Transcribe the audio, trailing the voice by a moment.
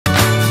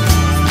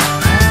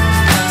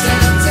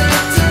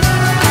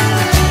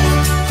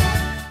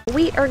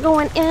are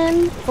going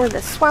in for the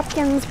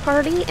Swapkins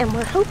party, and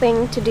we're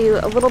hoping to do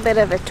a little bit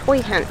of a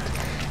toy hunt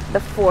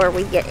before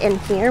we get in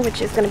here,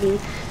 which is going to be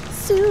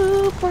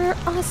super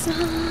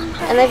awesome.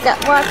 And they've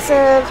got lots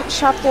of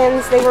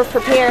Shopkins. They were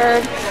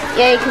prepared,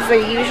 yay, because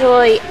they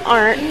usually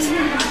aren't.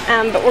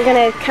 But we're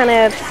going to kind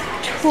of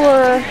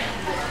tour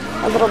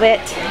a little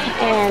bit,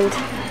 and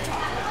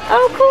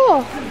oh,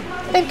 cool.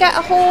 They've got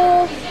a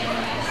whole,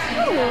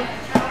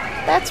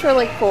 that's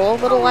really cool,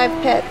 little live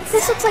pets.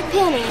 This looks like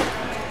Penny.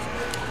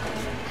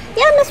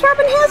 Yeah, Miss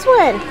Robin has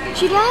one.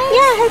 She does?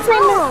 Yeah, his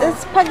name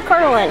is Pug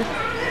Carlin.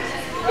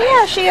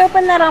 Yeah, she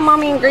opened that on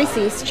Mommy and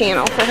Gracie's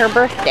channel for her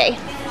birthday.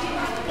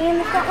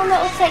 And they've got one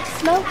that looks like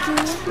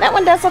Smokey. That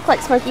one does look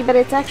like Smokey, but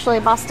it's actually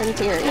a Boston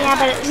Terrier. Yeah,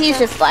 but he's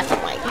just black and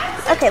white.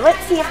 Okay, let's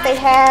see if they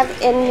have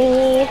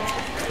any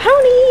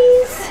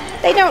ponies.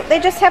 They don't. They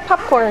just have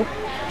popcorn.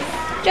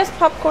 Just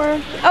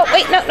popcorn. Oh,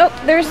 wait, no,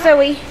 there's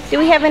Zoe. Do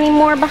we have any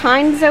more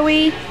behind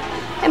Zoe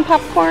and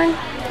popcorn?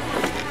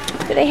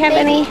 Do they have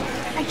any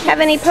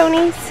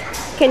ponies?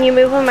 Can you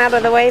move them out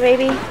of the way,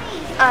 baby?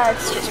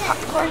 It's just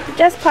popcorn.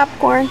 Just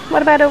popcorn.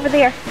 What about over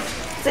there?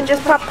 Is it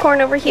just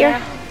popcorn over here?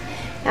 Yeah.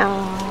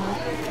 Oh.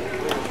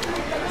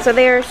 So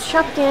there's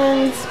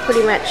Shopkins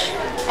pretty much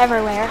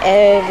Everywhere.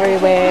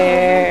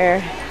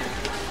 everywhere.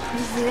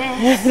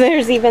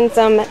 There's even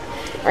some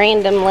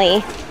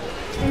randomly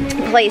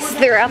placed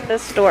throughout the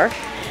store.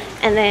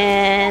 And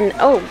then,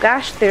 oh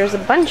gosh, there's a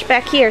bunch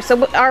back here.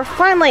 So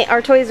finally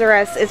our Toys R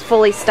Us is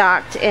fully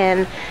stocked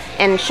in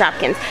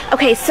Shopkins.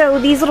 Okay, so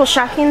these little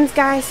Shopkins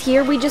guys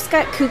here, we just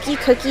got Kooky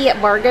Cookie at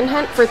Bargain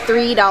Hunt for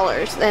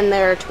 $3, and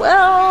they're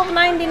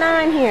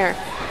 $12.99 here.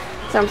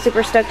 So I'm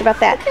super stoked about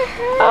that.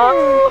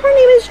 Oh, her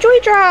name is Joy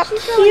Drop.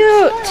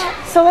 Cute.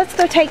 So let's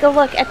go take a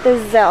look at the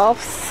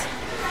Zelfs.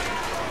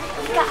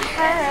 We got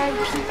her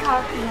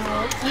peacock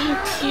nose. Oh,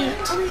 cute.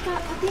 Oh, we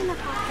got Puppy in the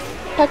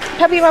Pocket.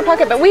 Puppy in my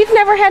pocket, but we've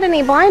never had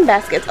any blind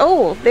baskets.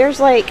 Oh, there's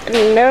like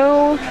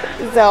no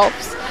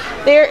Zelfs.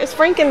 There is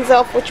Franken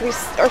Zelf, which we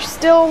are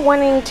still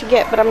wanting to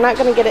get, but I'm not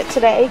going to get it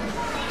today.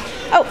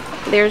 Oh,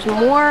 there's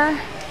more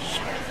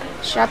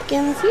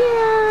Shopkins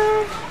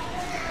here.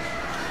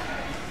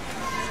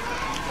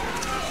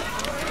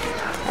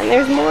 And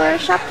there's more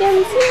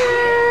Shopkins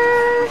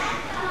here.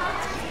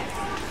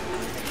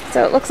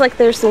 So it looks like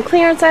there's some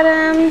clearance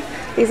items.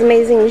 These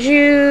amazing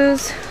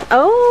shoes.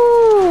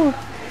 Oh,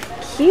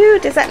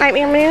 cute. Is that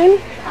Nightmare Moon?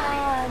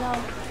 No.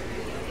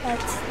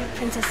 That's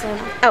Princess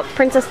Luna. Oh,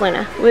 Princess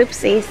Luna.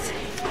 Whoopsies.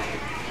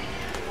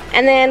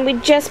 And then we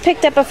just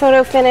picked up a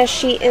photo finish.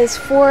 She is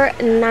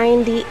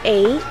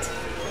 $4.98.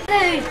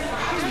 Hey,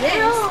 who's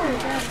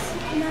this?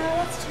 No,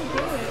 that's too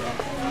big.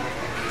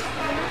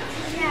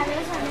 Yeah,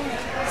 there's one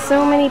there.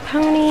 So many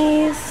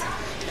ponies.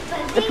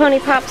 The pony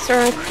pops are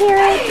on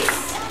clearance.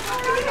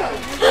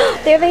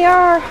 There they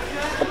are.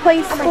 The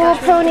Playful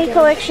Pony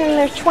Collection.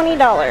 They're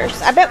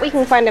 $20. I bet we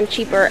can find them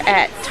cheaper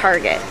at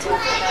Target.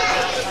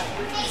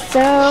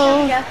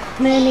 So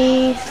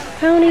many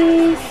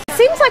ponies. It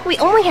seems like we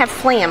only have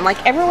Flam. Like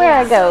everywhere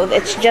I go,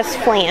 it's just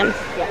Flam.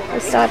 We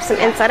still have some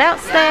Inside Out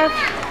stuff.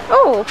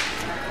 Oh,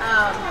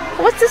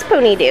 what's this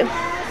pony do? You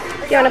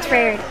want a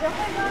prayer?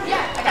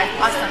 Okay,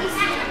 awesome.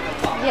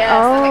 Yes,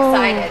 Oh.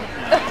 I'm excited.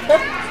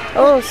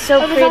 Oh, so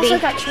We've pretty. also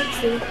got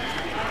Trixie.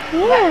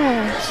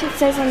 Yeah. She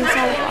says on the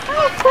side.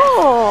 Oh,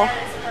 cool.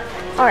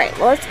 All right,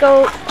 well, let's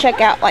go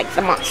check out like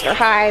the Monster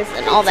Highs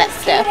and all that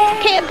stuff.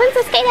 Okay,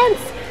 Princess Cadence.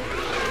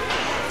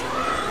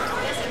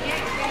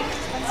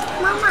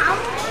 Mama, I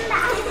want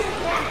that.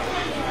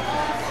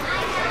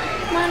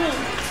 Mommy.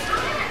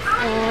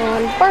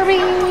 And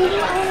Barbie.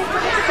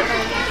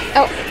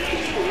 Oh,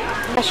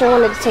 Asha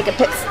wanted to take a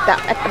pit stop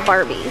at the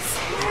Barbies.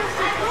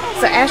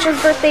 So Asha's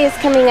birthday is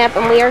coming up,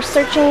 and we are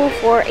searching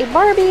for a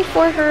Barbie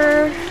for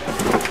her.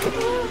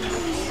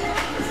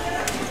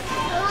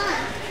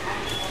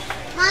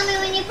 Mommy,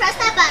 when you press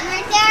that button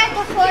right there,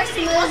 the horse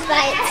moves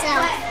by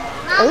itself.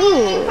 Mommy,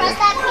 when you press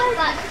that pink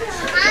button.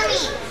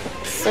 Mommy,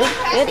 So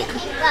press pretty. the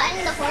pink button,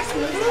 the horse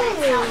moves by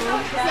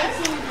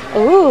itself.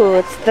 Ooh,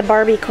 it's the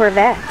Barbie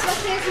Corvette. Look,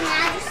 here's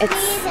Majesty's It's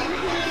and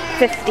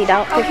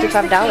here.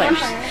 $55.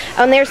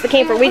 Oh, and there's the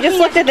camper. We just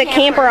looked at the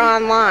camper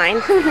online,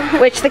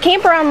 which the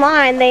camper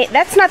online,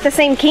 that's not the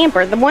same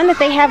camper. The one that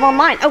they have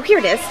online. Oh, here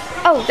it is.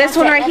 Oh, this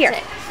one right here.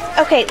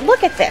 Okay,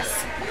 look at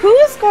this. Who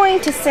is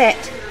going to sit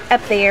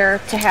up there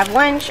to have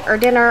lunch or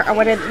dinner or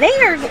whatever?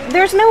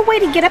 There's no way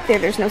to get up there.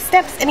 There's no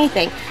steps,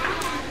 anything.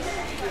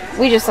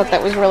 We just thought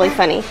that was really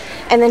funny.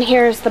 And then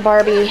here's the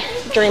Barbie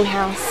dream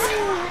house.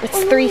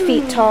 It's 3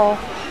 feet tall,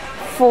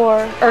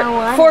 4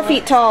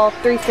 feet tall,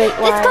 3 feet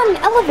wide. It's got an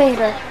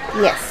elevator.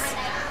 Yes.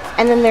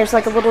 And then there's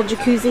like a little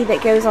jacuzzi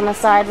that goes on the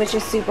side, which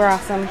is super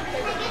awesome.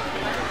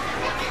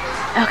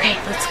 Okay,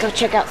 let's go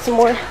check out some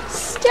more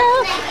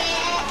stuff.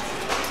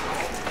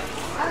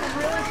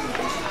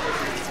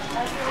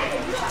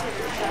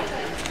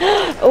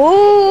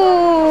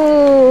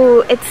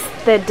 Ooh, it's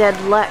the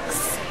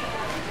Deluxe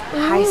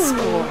High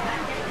School.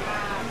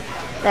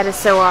 That is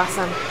so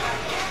awesome.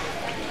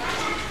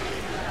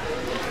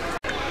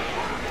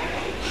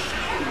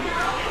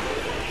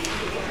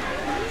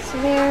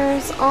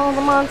 all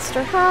the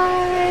Monster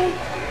High,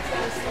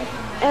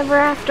 Ever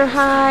After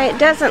High. It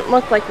doesn't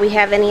look like we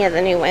have any of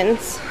the new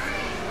ones.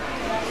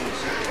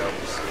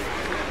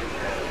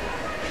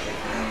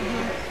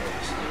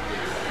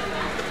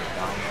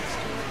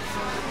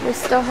 We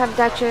still have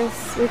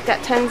Duchess. We've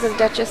got tons of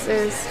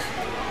Duchesses.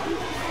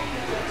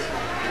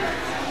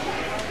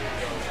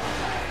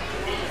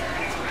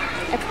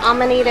 If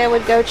Amanita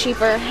would go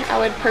cheaper, I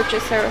would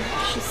purchase her.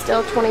 She's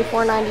still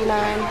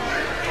 $24.99.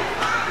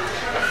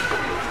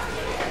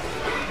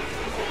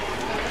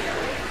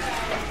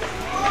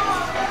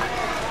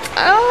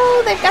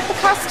 Oh, they've got the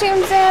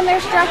costumes in.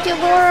 There's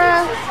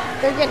Draculaura.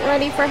 They're getting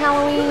ready for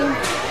Halloween.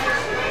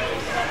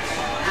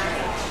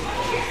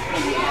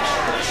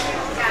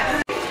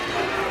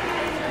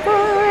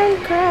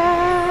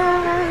 Minecraft.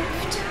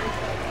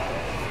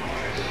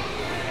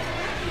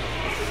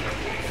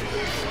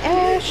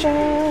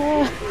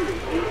 Asha.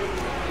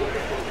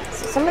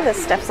 So some of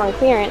this stuff's on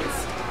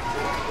clearance.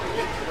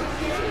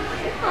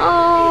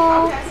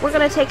 Oh, we're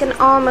gonna take an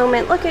awe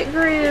moment. Look at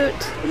Groot.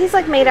 He's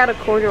like made out of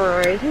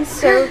corduroy. He's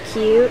so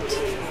cute.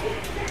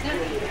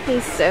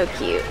 He's so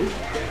cute.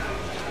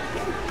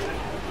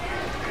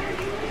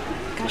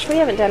 Gosh, we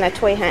haven't done a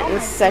toy hunt in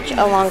such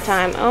a long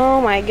time.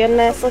 Oh my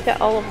goodness, look at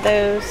all of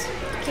those.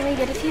 Can we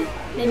get a few?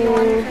 Maybe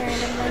one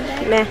for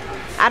Monday? Meh.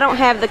 I don't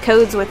have the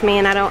codes with me,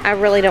 and I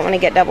really don't want to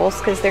get doubles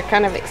because they're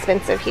kind of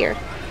expensive here.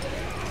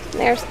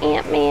 There's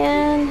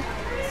Ant-Man.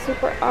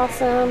 Super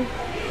awesome.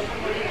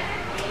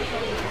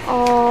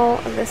 All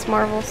of this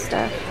Marvel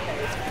stuff.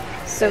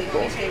 So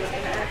cool.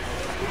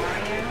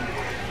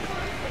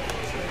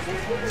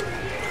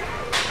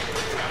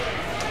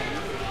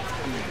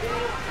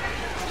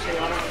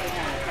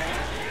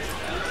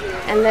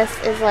 And this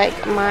is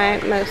like my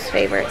most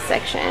favorite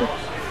section.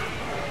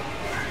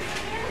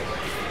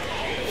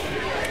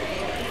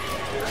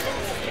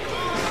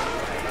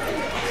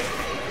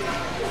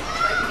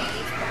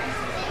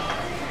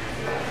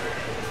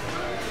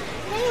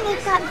 Hey,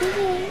 they've got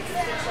biggies.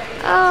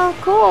 Oh,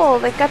 cool.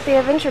 They've got the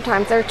Adventure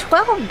Times. They're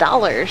 $12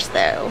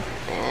 though.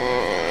 I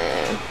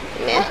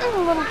Meh. have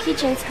little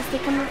keychains because they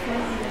come with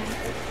one.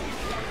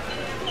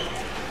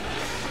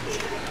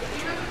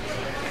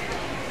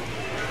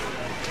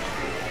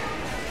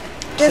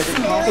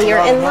 We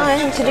are in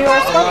line to do our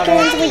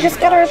Swapkins. We just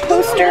got our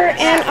poster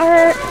and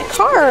our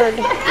card.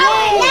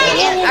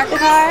 Our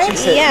card?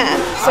 Yeah,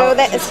 so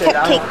that is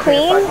Cupcake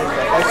Queen.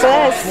 So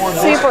that is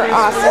super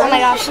awesome. Oh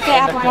my gosh, look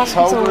at Apple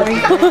Blossom Solar.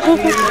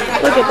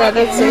 Look at that,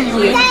 that's so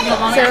cute.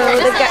 So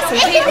they've got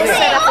some tables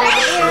set up over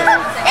there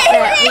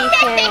that we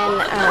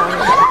can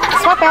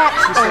swap at.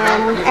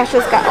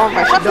 Ashley's got all of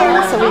our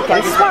Shopkins, so we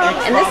can swap,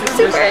 and this is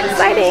super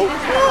exciting.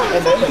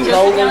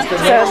 So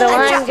the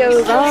line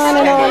goes on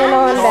and on and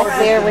on back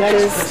there, which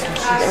is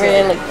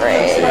really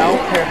great. I don't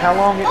care how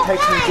long it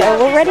takes me to So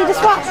we're ready to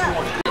swap.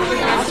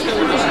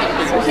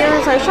 So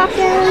here's our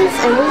Shopkins,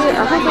 and we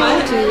are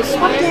hoping to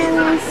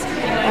Swapkins.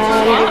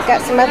 We've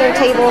got some other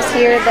tables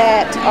here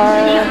that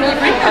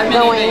are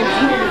going.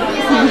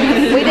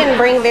 We didn't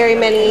bring very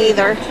many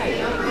either.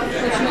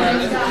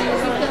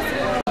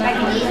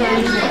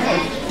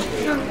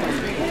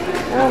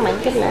 Oh my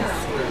goodness.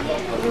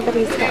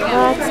 Everybody's got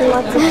lots and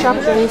lots of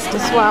Shopkins to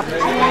swap.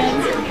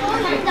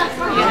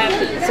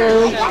 So,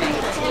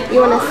 you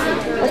want to,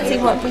 let's see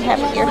what we have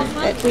here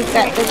that we've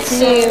got that's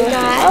new.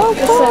 Oh,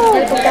 cool.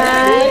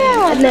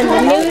 Yeah. And then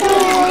the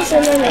noodles,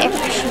 and then the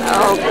extra.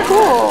 Oh,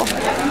 cool.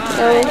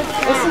 So,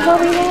 this is what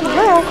we have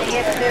left.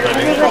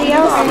 Everybody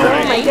else, oh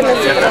my goodness,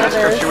 look at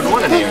all She would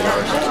want any of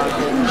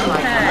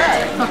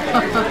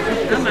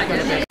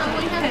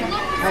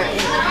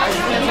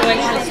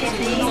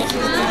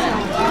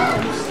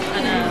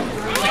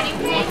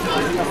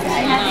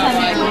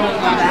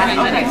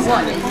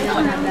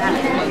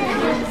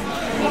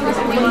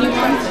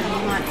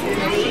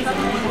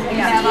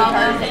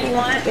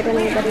Get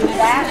anybody's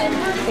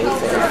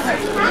faces.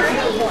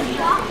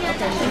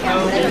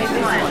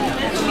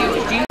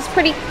 It's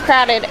pretty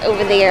crowded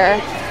over there,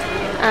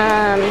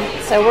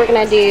 so we're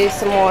gonna do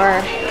some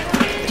more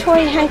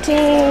toy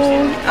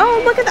hunting.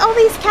 Oh, look at all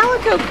these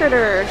calico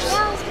critters.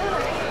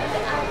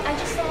 I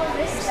just saw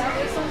this stuff.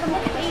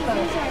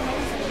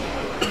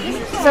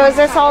 So is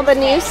this all the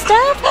new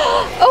stuff?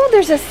 Oh,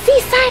 there's a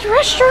seaside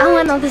restaurant. I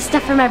want all this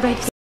stuff for my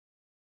birthday.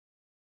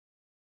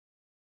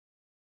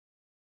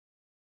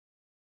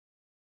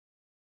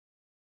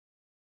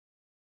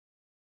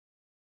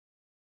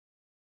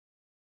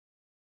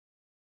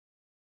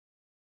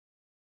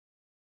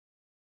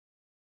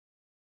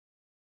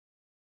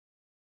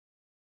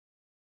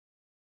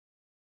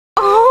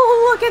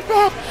 Oh, look at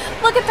that.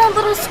 Look at that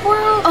little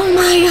squirrel. Oh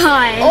my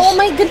gosh. Oh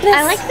my goodness.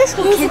 I like this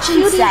little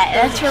kitchen set.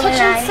 That's really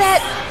nice.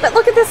 Set. But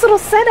look at this little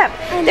setup.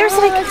 There's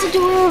like a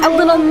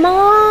little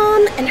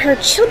mom and her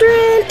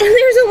children, and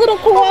there's a little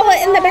koala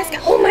in the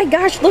basket. Oh my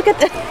gosh, look at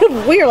that.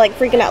 We're like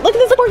freaking out. Look at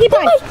this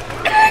porcupine. Oh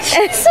my gosh,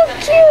 it's so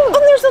cute. Oh,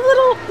 there's a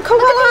little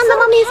koala on the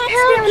mommy's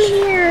couch. Down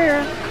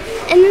here.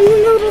 And then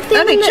the little thing.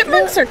 Are they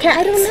chipmunks or cats?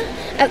 I don't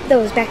know.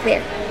 Those back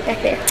there.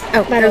 back there.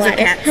 Oh, by the those are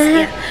ladder. cats.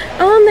 Yeah.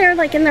 Oh, and they're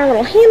like in their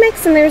little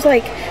hammocks, and there's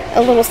like a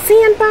little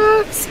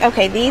sandbox.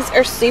 Okay, these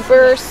are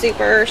super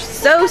cute.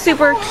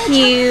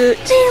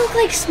 They look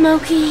like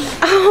Smokey.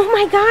 Oh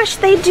my gosh,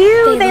 they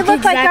do. They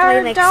look like exactly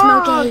our like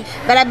dog. Smokey.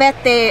 But I bet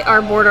they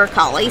are border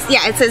collies.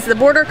 Yeah, it says the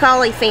border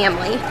collie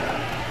family.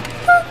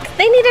 Look,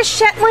 they need a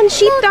Shetland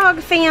sheepdog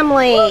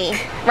family.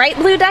 Right,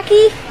 Blue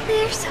Ducky?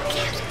 They're so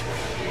cute.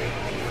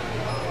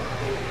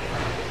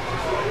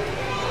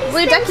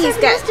 Blue Things Ducky's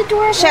are the most got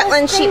adorable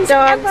Shetland things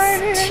sheepdogs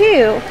ever.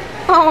 too.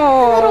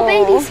 Oh, Little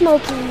baby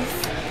Smokies.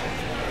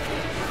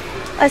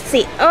 Let's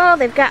see. Oh,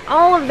 they've got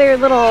all of their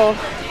little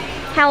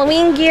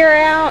Halloween gear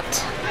out.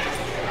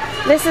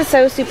 This is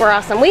so super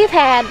awesome. We've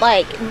had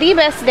like the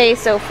best day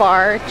so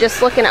far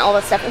just looking at all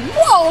this stuff.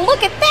 Whoa,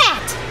 look at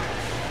that!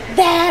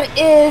 That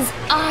is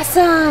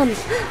awesome.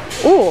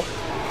 Ooh,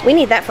 we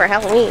need that for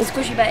Halloween.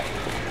 Squishy butt.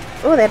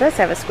 Oh, that does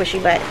have a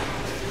squishy butt.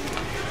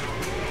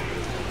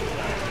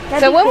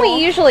 That'd So be when cool.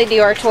 we usually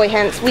do our toy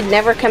hunts, we'd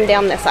never come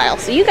down this aisle.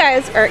 So you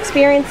guys are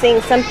experiencing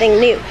something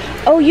new.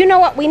 Oh, you know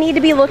what we need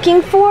to be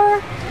looking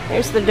for?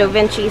 There's the Da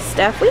Vinci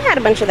stuff. We had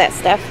a bunch of that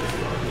stuff.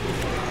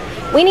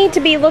 We need to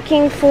be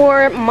looking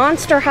for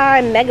Monster High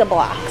Mega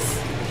Blocks.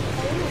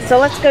 So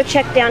let's go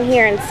check down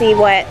here and see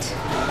what,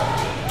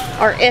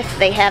 or if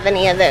they have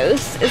any of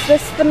those. Is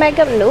this the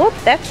Mega? Nope,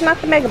 that's not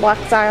the Mega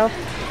Blocks aisle.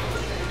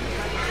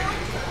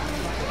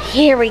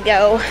 Here we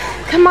go.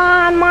 Come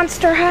on,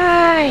 Monster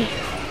High.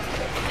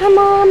 Come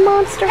on,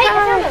 Monster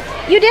High.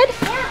 You did?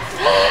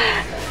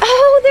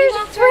 Oh, there's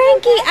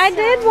Frankie. I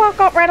did walk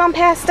up right on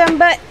past them,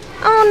 but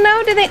oh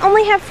no, do they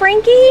only have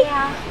Frankie?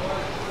 Yeah.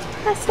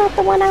 That's not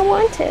the one I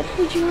wanted.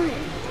 What'd you want?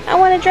 I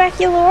want a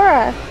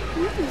Draculaura.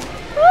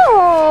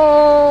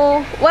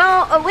 Oh,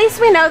 well, at least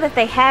we know that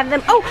they have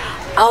them. Oh,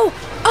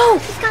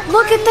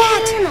 look at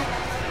that.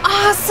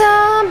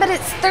 Awesome, but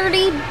it's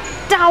 $30.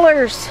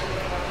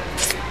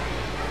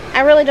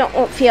 I really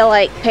don't feel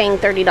like paying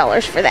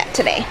 $30 for that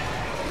today.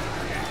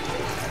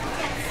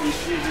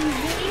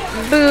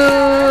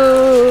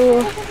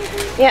 Boo.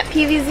 Yeah,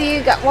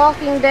 PVZ got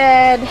Walking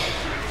Dead.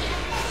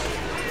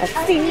 Let's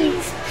see. You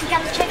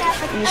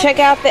gotta Check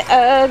out the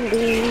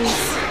uglies.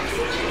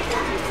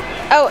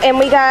 Oh, and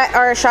we got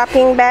our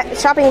shopping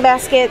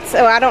baskets.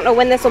 Oh, I don't know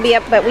when this will be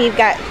up, but we've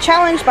got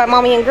challenged by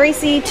Mommy and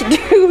Gracie to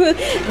do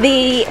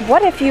the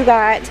what if you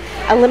got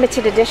a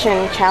limited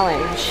edition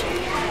challenge,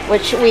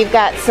 which we've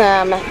got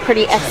some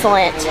pretty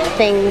excellent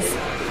things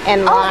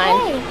in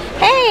line.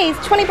 Hey,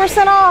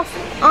 20% off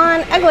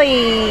on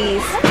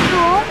uglies. That's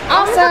cool.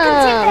 Awesome. Let's look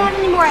and see if they have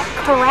any more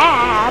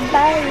crabs.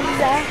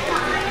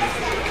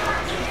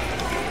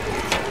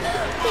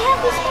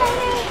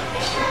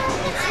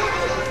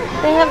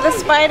 They have the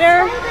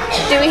spider.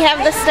 Do we have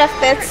the stuff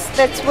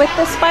that's with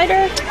the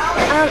spider?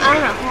 I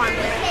don't know.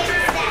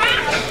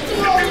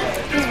 Hold on.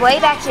 He's way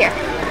back here.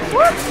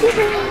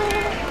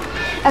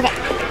 Okay.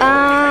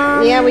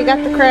 Yeah, we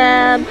got the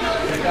crab.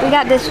 We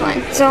got this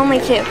one. So only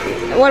two.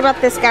 What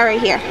about this guy right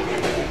here?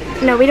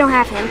 No, we don't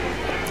have him.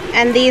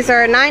 And these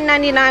are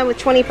 $9.99 with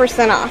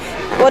 20% off.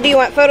 What do you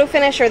want, photo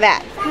finish or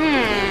that?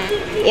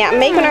 Yeah, I'm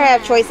making her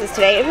have choices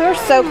today. We're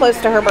so close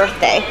to her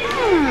birthday.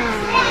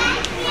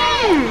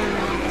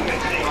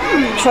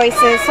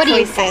 Choices, What do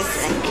you choices.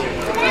 think?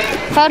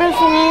 Photo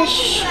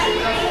finish.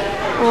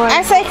 Or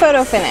I say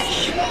photo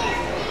finish.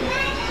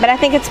 But I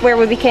think it's where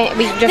we just came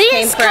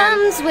this from.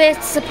 comes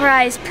with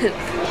surprise poop,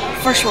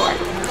 for sure.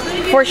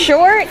 For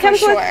sure it comes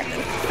sure. with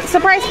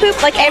surprise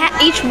poop, like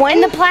each one?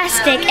 In the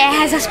plastic, it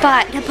has a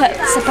spot to put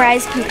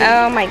surprise poop in.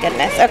 Oh my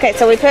goodness. Okay,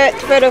 so we put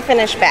photo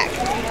finish back.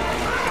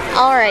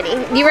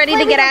 Alrighty, you ready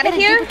to get out of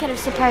here? Duplicate of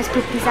surprise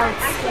poop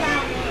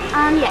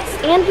yes,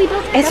 and we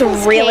both. It's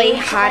really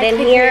hot in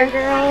here,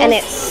 and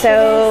it's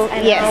so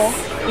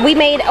We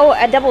made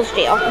a doubles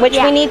jail, which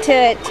we need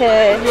to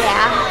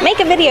make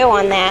a video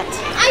on that.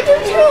 I do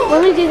too.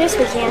 When we do this,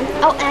 we can.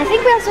 Oh, and I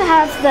think we also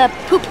have the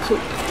poop coop.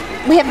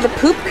 We have the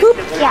poop coop?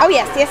 Yeah. Oh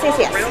yes.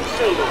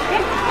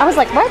 I was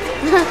like, what?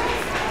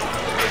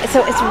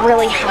 So it's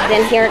really hot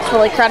in here. It's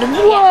really crowded.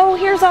 Whoa,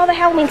 here's all the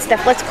Halloween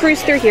stuff. Let's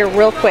cruise through here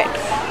real quick.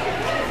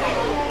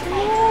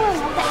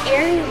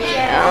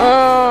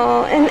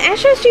 Oh, and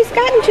Asha, she's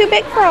gotten too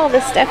big for all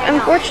this stuff,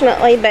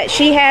 unfortunately, but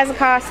she has a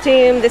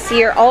costume this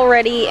year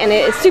already, and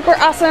it is super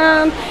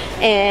awesome,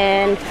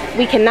 and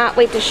we cannot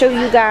wait to show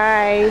you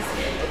guys,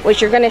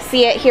 which you're going to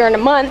see it here in a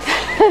month,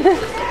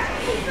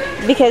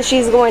 because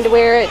she's going to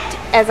wear it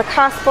as a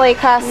cosplay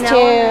costume.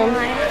 No,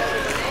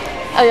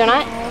 oh, you're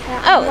not?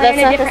 Oh, that's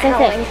not the same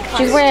thing. Halloween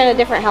She's wearing a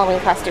different Halloween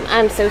costume.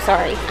 I'm so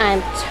sorry.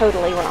 I'm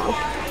totally wrong.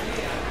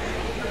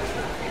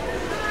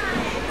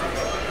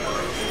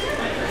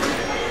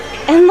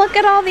 And look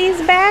at all these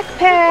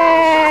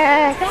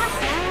backpacks.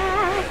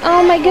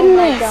 Oh my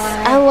goodness.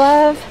 I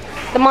love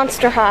the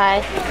Monster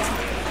High.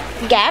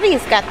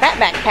 Gabby's got that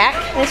backpack.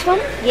 This one?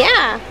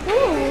 Yeah.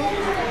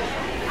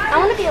 I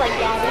want to be like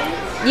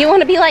Gabby. You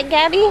want to be like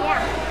Gabby?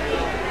 Yeah.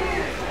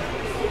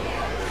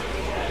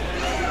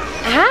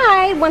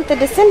 I want the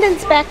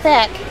Descendants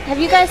backpack. Have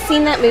you guys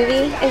seen that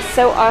movie? It's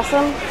so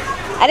awesome.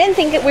 I didn't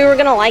think that we were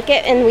gonna like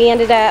it, and we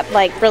ended up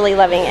like really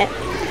loving it.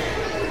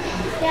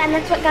 Yeah, and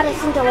that's what got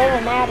us into Liv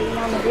and Maddie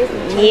on the Disney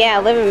Channel. Yeah,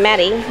 Liv and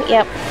Maddie.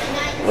 Yep,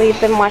 we've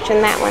been watching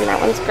that one.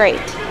 That one's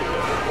great.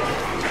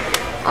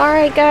 All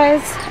right,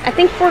 guys. I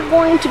think we're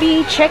going to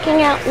be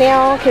checking out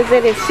now because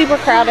it is super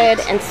crowded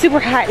and super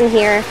hot in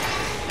here,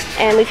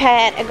 and we've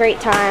had a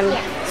great time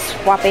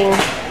swapping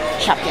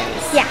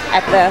Shopkins. Yeah.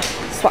 At the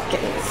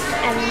Swapkins.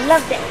 I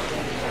loved it.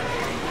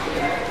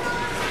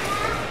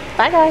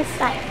 Bye, guys.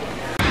 Bye.